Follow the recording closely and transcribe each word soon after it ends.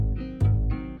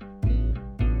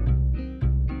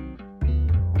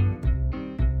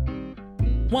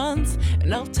once,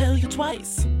 and I'll tell you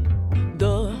twice.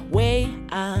 The way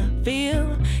I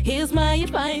feel, here's my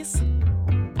advice.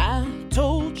 I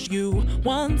told you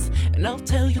once, and I'll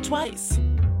tell you twice.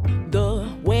 The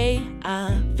way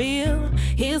I feel,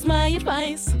 here's my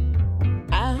advice.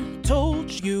 I told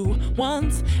you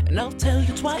once, and I'll tell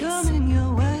you twice.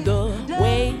 The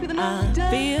way I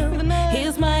feel,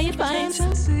 here's my advice.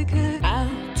 I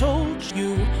told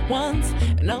you once,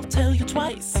 and I'll tell you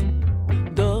twice.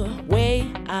 The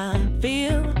way I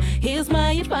feel, here's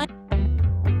my advice.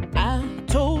 I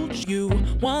told you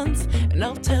once, and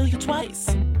I'll tell you twice.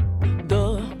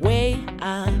 The way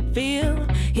I feel,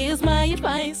 here's my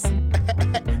advice.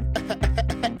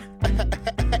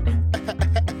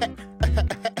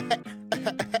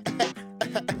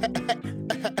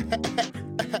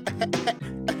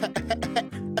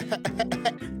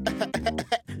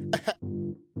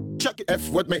 F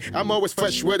with me, I'm always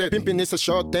fresh with it. Pimping is a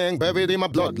short thing, buried in my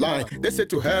bloodline. They say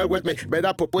to hell with me,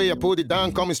 better put way I put it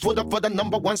down. Coming straight up for the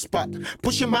 #1 spot.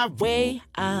 Pushing my way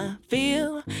I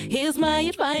feel, here's my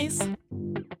advice.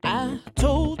 I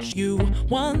told you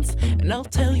once, and I'll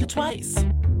tell you twice.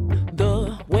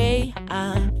 The way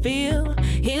I feel,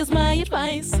 here's my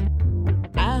advice.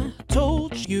 I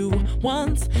told you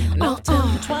once, and I'll tell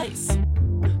you twice.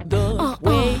 The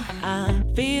way I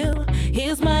feel,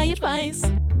 here's my advice.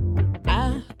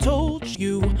 I told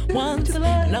you once,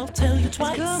 and I'll tell you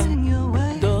twice.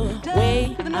 The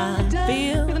way I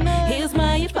feel, here's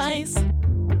my advice.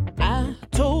 I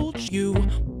told you,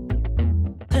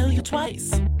 tell you twice.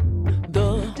 The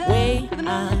way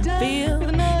I feel,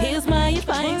 here's my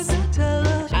advice.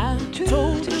 I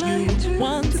told you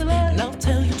once, and I'll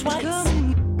tell you twice.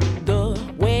 The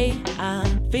way I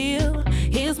feel,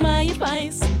 here's my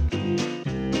advice.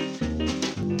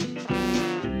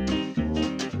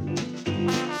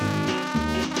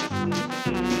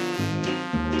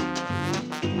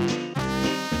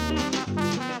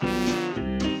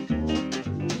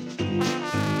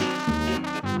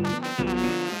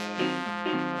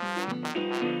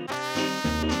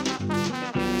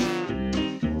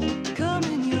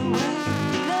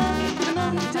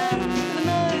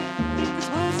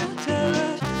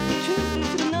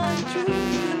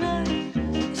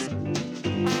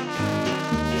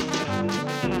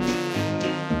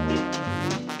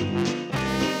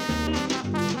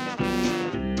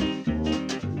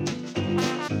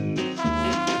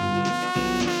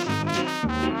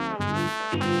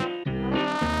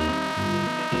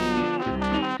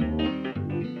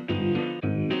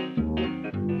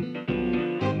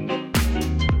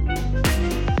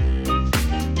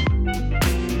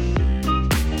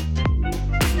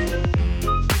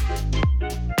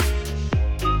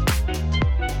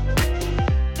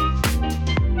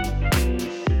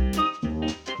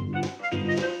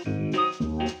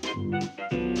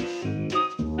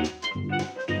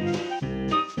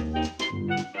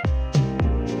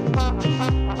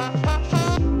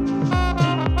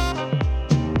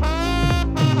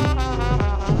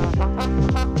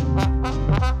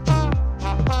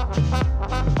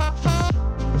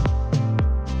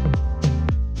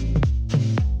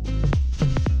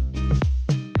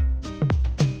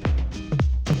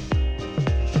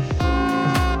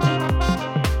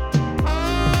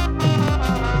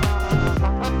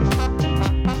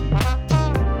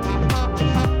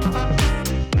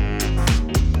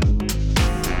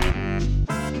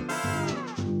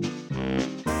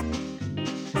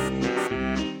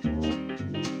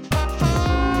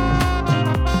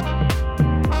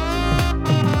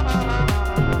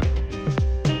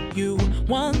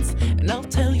 Once, and I'll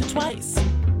tell you twice.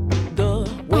 The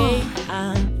way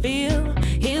I feel,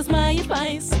 here's my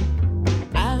advice.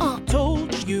 I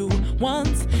told you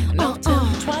once, and I'll tell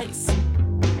you twice.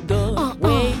 The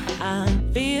way I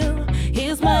feel,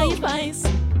 here's my advice.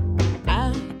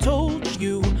 I told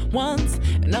you once,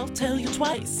 and I'll tell you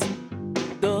twice.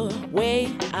 The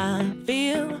way I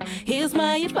feel, here's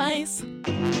my advice.